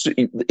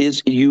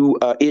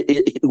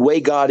way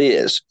God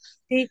is.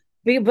 See,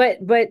 but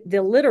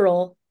the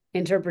literal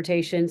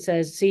interpretation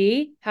says,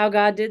 see how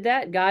God did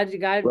that? God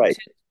Right,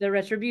 took the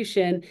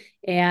retribution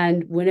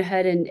and went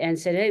ahead and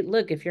said, hey,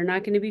 look, if you're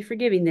not going to be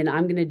forgiving, then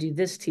I'm going to do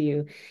this to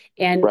you.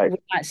 And right. we're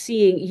not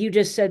seeing, you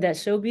just said that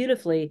so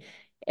beautifully.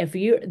 If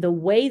you the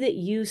way that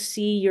you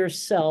see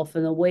yourself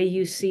and the way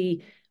you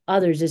see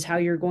others is how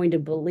you're going to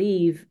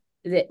believe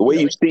that The way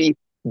you see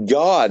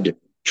God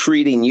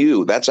treating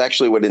you, that's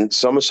actually what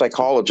some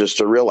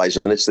psychologists are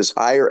realizing. It's this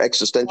higher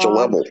existential God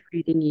level,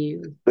 treating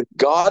you, the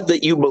God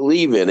that you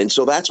believe in. And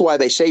so that's why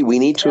they say we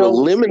need to well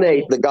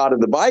eliminate treated. the God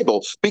of the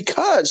Bible,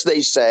 because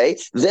they say,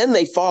 then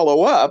they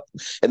follow up.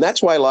 And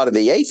that's why a lot of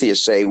the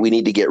atheists say we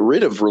need to get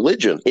rid of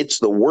religion. It's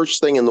the worst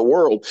thing in the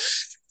world,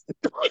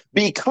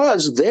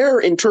 because their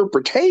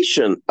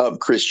interpretation of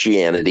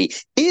Christianity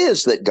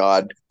is that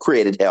God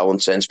created hell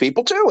and sends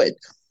people to it.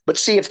 But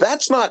see, if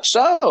that's not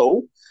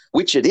so,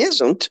 which it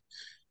isn't,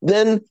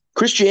 then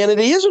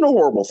Christianity isn't a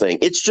horrible thing.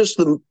 It's just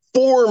the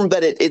form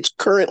that it's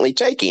currently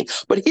taking.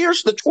 But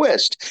here's the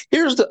twist.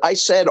 I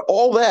said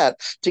all that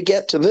to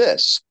get to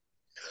this.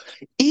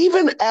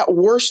 Even at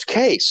worst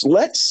case,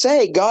 let's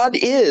say God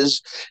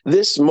is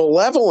this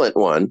malevolent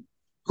one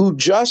who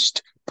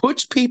just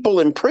puts people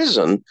in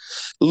prison.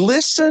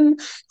 Listen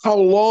how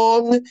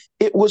long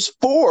it was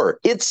for.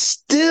 It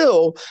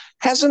still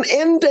has an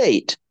end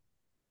date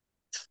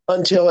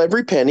until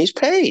every penny's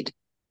paid.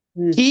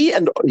 Mm, He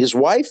and his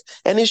wife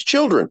and his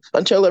children,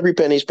 until every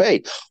penny's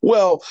paid.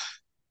 Well,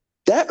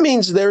 that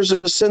means there's a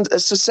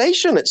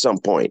cessation at some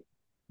point.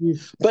 mm,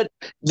 But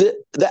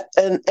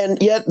and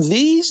yet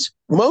these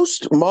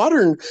most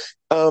modern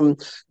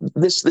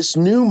this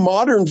new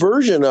modern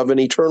version of an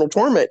eternal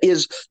torment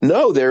is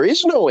no, there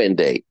is no end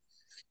date.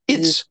 mm,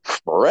 It's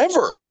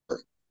forever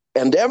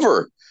and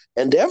ever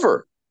and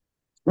ever.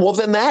 Well,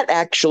 then that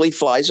actually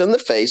flies in the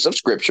face of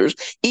scriptures,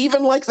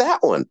 even like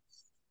that one.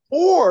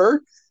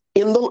 Or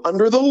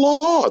under the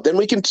law, then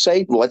we can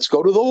say, let's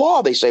go to the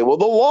law. They say, well,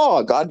 the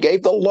law, God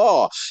gave the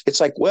law. It's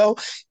like, well,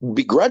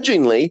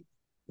 begrudgingly,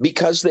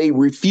 because they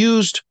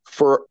refused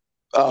for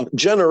a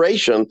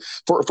generation,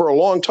 for a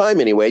long time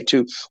anyway,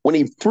 to when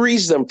he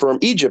frees them from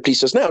Egypt, he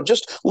says, now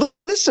just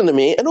listen to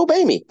me and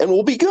obey me and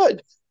we'll be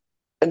good.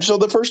 And so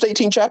the first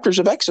 18 chapters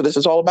of Exodus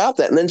is all about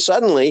that. And then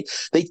suddenly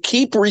they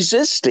keep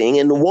resisting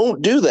and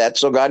won't do that.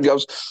 So God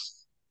goes,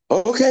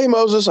 okay,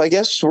 Moses, I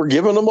guess we're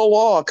giving them a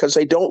law because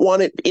they don't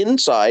want it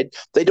inside.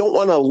 They don't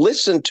want to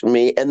listen to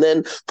me. And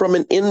then from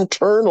an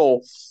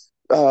internal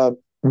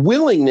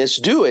willingness,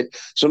 do it.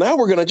 So now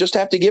we're going to just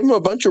have to give them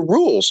a bunch of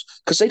rules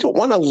because they don't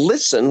want to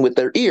listen with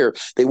their ear.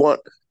 They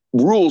want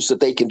rules that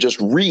they can just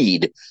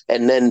read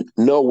and then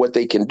know what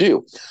they can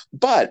do.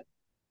 But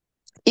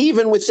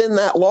even within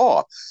that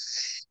law,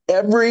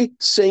 every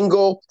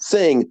single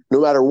thing,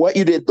 no matter what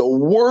you did, the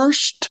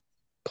worst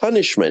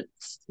punishment,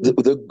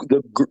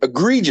 the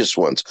egregious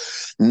ones,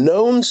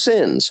 known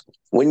sins,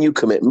 when you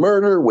commit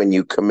murder, when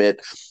you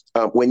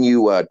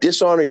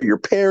dishonor your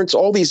parents,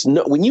 all these,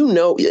 when you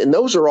know, and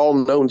those are all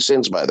known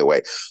sins, by the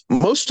way.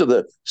 Most of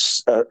the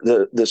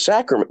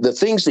sacrament, the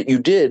things that you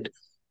did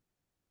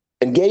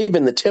and gave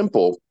in the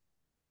temple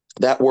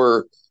that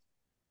were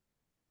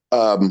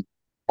um,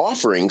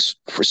 offerings,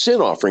 for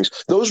sin offerings,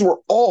 those were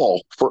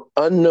all for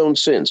unknown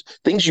sins.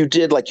 Things you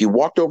did, like you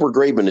walked over a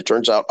grave and it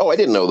turns out, oh, I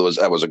didn't know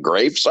that was a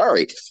grave.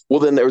 Sorry.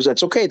 Well, then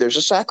that's okay. There's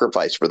a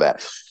sacrifice for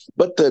that.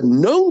 But the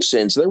known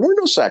sins, there were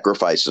no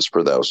sacrifices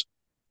for those.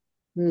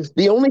 mm,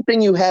 The only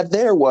thing you had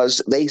there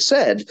was they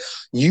said,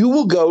 you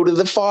will go to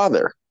the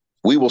Father.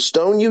 We will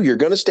stone you. You're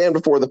going to stand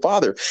before the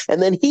Father.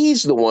 And then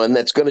he's the one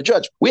that's going to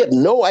judge. We have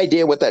no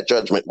idea what that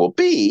judgment will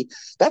be.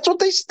 That's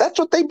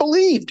what they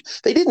believed.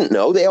 They didn't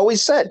know. They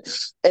always said,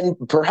 and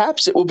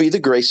perhaps it will be the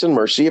grace and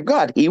mercy of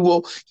God. He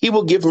will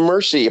give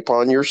mercy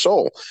upon your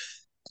soul.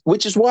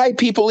 Which is why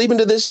people, even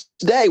to this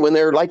day, when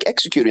they're like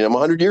executing them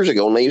 100 years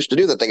ago, and they used to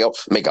do that, they go,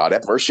 may God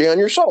have mercy on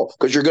your soul,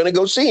 because you're going to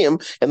go see him.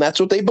 And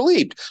that's what they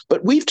believed.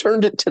 But we've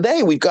turned it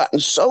today. We've gotten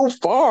so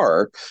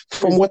far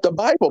from mm, what the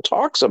Bible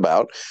talks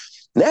about.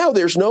 Now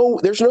there's no,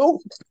 and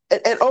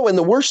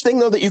the worst thing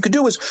though that you could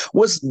do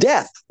was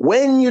death.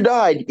 When you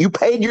died, you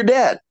paid your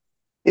debt.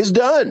 It's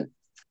done.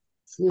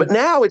 But mm,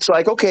 now it's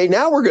like, okay,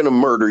 now we're going to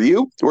murder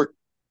you. We're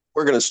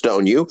going to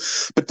stone you.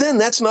 But then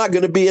that's not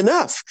going to be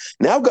enough.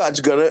 Now God's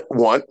going to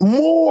want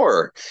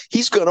more.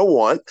 He's going to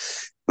want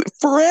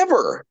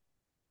forever.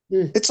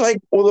 mm, It's like,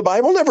 well, the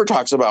Bible never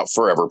talks about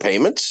forever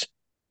payments.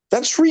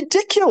 That's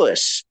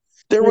ridiculous.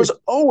 There mm, was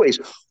always,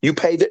 you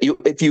pay that,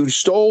 if you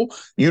stole,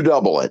 you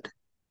double it.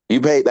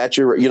 You pay, that's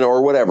your,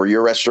 or whatever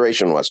your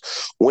restoration was.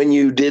 When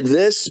you did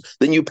this,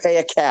 then you pay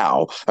a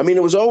cow. I mean,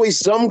 it was always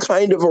some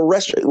kind of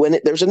a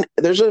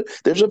there's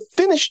a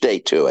finish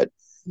date to it.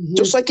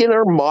 Just Mm-hmm. like in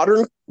our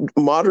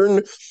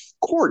modern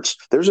courts,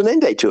 there's an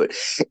end date to it.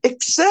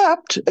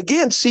 Except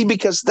again, see,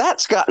 because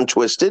that's gotten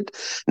twisted.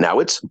 Now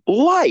it's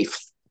life.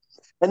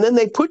 And then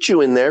they put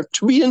you in there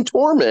to be in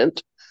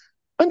torment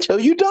until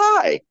you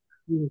die.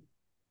 Mm-hmm.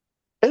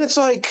 And it's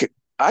like,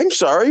 I'm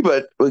sorry,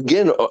 but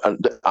again,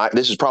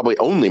 this is probably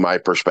only my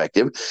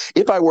perspective.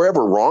 If I were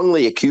ever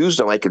wrongly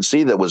accused and I could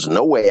see there was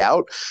no way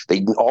out,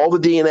 all the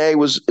DNA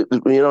was,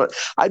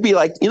 I'd be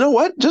like, you know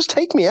what? Just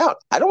take me out.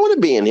 I don't want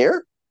to be in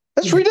here.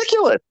 That's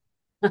ridiculous.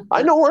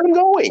 I know where I'm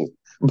going.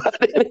 But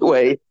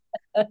anyway,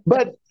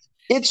 but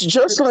it's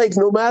just like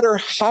no matter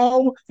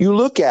how you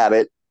look at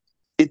it,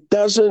 it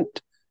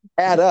doesn't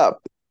add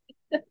up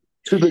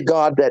to the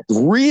God that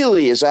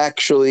really is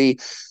actually,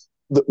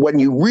 when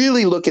you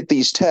really look at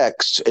these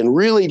texts and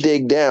really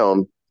dig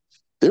down,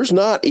 there's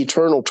not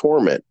eternal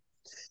torment,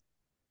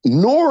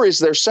 nor is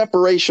there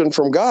separation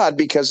from God,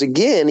 because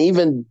again,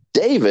 even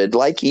David,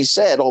 like he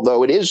said,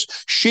 although it is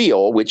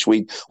Sheol, which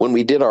when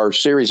we did our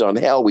series on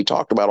hell, we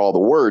talked about all the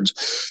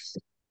words.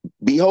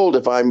 Behold,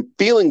 if I'm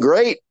feeling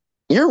great,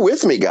 you're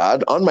with me,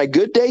 God. On my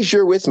good days,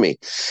 you're with me.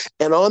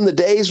 And on the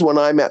days when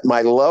I'm at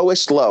my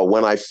lowest low,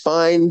 when I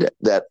find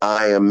that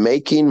I am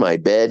making my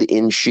bed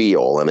in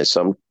Sheol, and as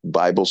some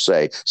Bibles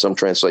say, some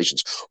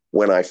translations,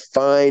 when I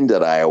find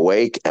that I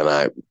awake and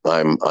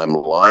I'm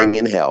lying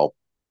in hell,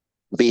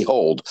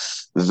 behold,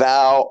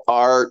 thou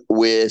art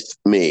with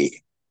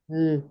me.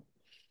 Mm.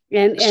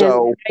 And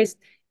So Christ,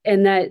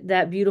 and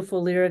that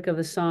beautiful lyric of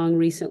a song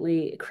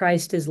recently,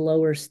 Christ is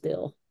lower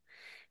still.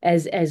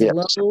 As yeah,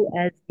 low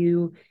as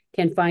you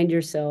can find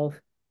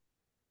yourself,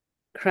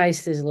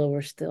 Christ is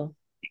lower still.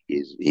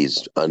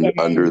 he's under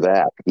And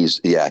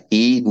that.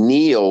 He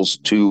kneels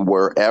to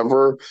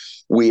wherever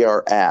we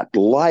are at.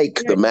 Like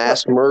yeah, the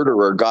mass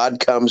murderer, God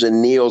comes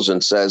and kneels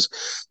and says,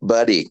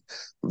 buddy,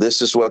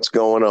 this is what's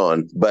going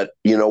on. But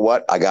you know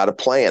what? I got a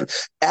plan.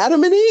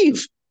 Adam and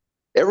Eve.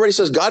 Everybody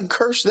says God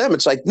cursed them.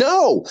 It's like,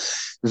 no,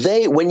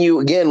 when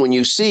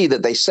you see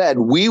that they said,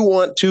 we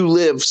want to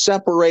live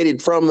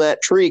separated from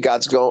that tree,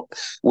 God's going,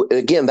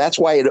 again, that's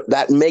why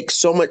that makes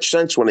so much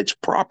sense when it's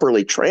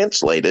properly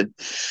translated,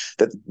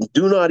 that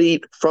do not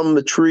eat from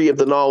the tree of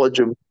the knowledge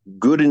of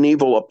good and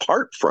evil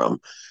apart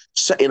from,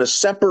 in a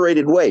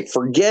separated way,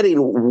 forgetting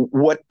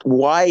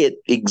why it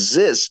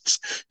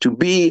exists, to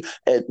be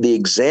the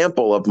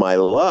example of my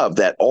love,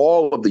 that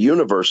all of the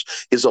universe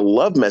is a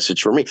love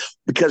message for me.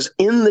 Because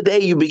in the day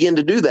you begin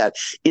to do that,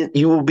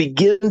 you will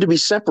begin to be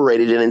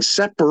separated. And in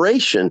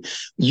separation,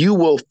 you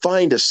will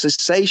find a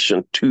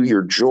cessation to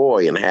your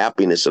joy and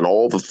happiness and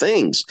all the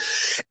things.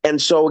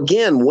 And so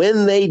again,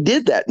 when they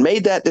did that,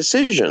 made that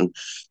decision,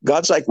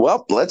 God's like,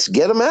 well, let's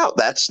get them out.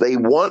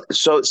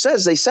 So it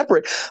says they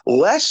separate,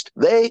 lest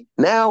they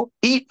now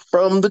eat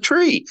from the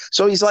tree.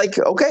 So he's like,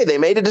 okay, they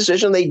made a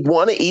decision. They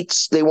want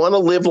to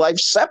live life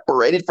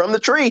separated from the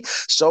tree.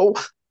 So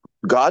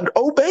God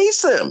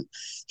obeys them.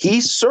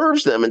 He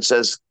serves them and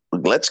says,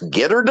 let's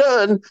get her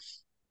done,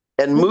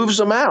 and moves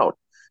them out.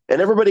 And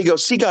everybody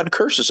goes, see, God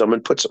curses them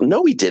and puts them.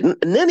 No, he didn't.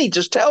 And then he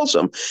just tells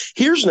them,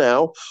 here's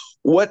now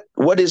what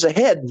is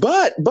ahead.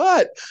 But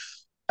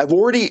I've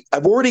already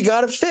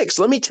got a fix.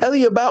 Let me tell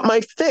you about my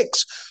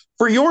fix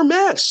for your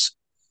mess.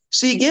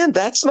 See, again,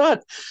 that's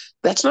not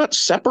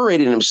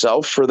separating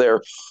himself for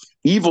their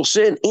evil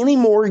sin any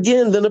more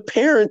again than a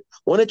parent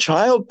when a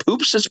child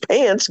poops his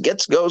pants,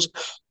 goes,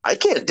 I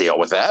can't deal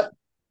with that.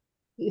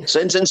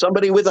 Sends in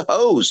somebody with a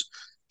hose,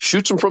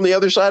 shoots them from the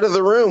other side of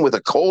the room with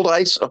a cold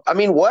ice. I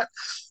mean, what?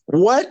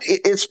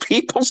 It's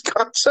people's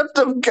concept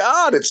of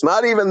God. It's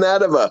not even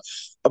that of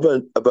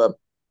a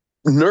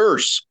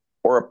nurse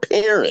or a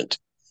parent.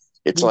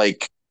 It's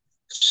like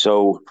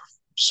so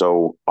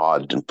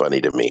odd and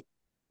funny to me.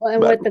 well,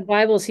 and But what the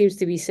Bible seems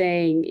to be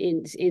saying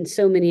in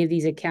so many of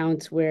these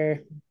accounts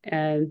where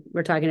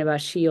we're talking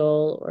about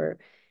Sheol or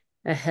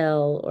a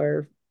hell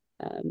or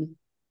um,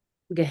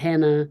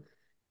 Gehenna,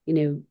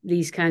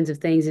 these kinds of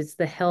things. It's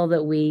the hell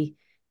that we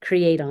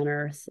create on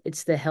earth.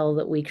 It's the hell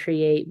that we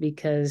create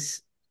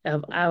because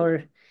of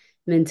our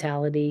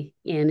mentality,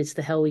 and it's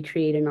the hell we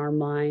create in our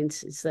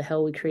minds. It's the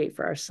hell we create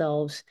for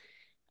ourselves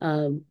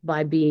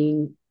by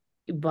being,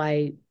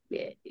 by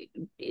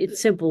in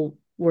simple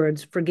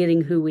words,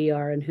 forgetting who we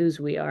are and whose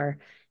we are,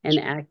 and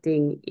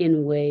acting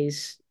in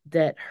ways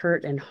that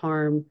hurt and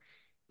harm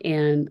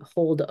and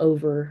hold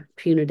over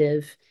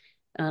punitive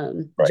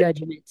right.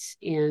 judgments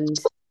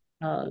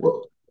um,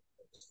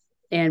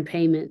 and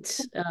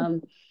payments.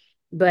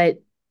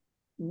 But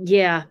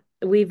yeah,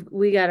 we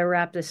got to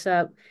wrap this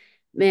up,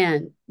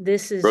 man.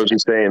 This is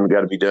Rosie's saying we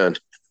got to be done.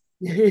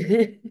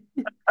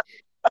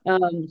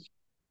 um,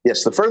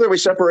 Yes, the further we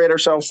separate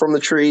ourselves from the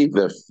tree,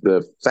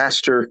 the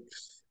faster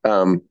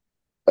um,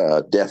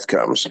 death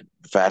comes.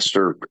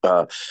 Faster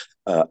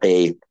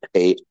a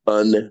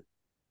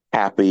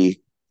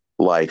unhappy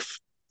life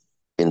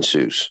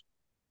ensues.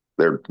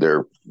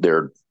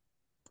 They're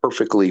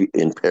perfectly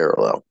in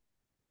parallel.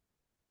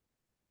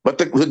 But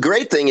the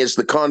great thing is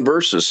the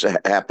converse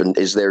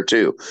is there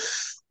too.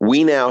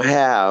 We now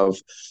have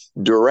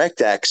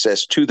direct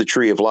access to the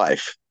tree of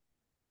life.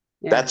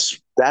 Yeah.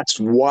 That's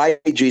why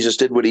Jesus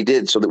did what he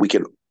did, so that we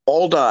can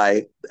all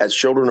die as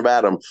children of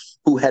Adam,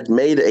 who had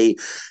made a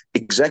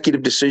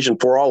executive decision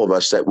for all of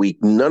us that we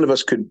none of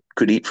us could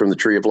eat from the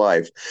tree of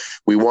life.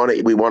 We want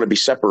to be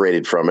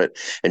separated from it,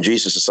 and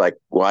Jesus is like,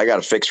 well, I got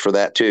a fix for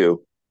that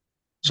too.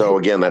 So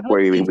again, I that's hope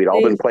where these we'd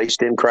all been days.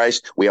 placed in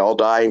Christ. We all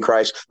die in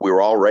Christ. We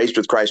were all raised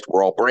with Christ.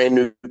 We're all brand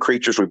new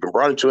creatures. We've been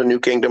brought into a new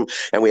kingdom,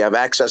 and we have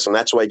access. And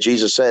that's why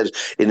Jesus said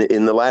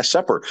in the Last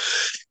Supper,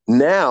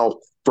 now,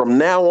 from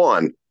now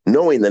on,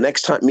 knowing the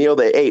next time meal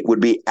they ate would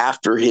be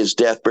after his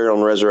death, burial,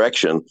 and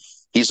resurrection,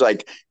 he's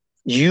like,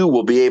 you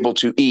will be able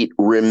to eat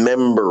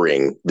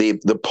remembering,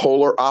 the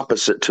polar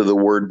opposite to the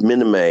word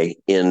minime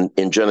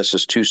in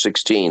Genesis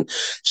 2:16,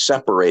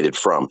 separated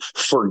from,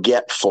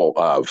 forgetful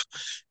of.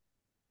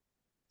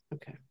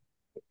 Okay.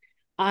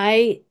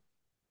 I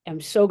am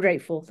so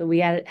grateful that we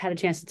had a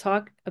chance to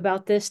talk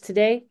about this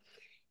today.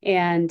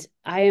 And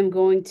I am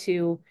going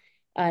to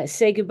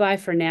say goodbye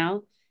for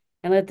now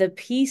and let the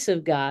peace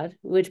of God,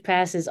 which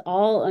passes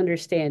all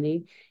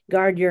understanding,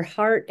 guard your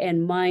heart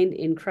and mind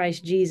in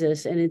Christ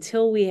Jesus. And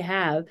until we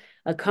have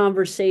a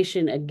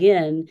conversation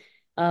again,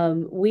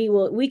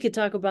 we could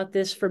talk about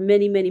this for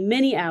many, many,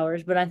 many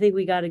hours, but I think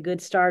we got a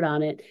good start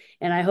on it.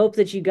 And I hope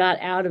that you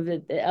got out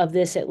of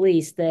this at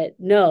least that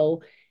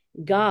no,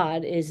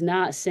 God is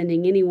not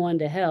sending anyone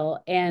to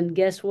hell. And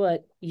guess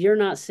what? You're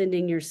not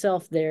sending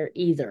yourself there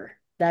either.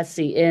 That's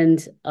the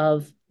end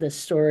of the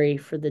story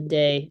for the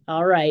day.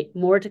 All right.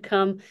 More to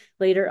come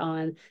later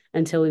on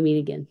until we meet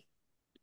again.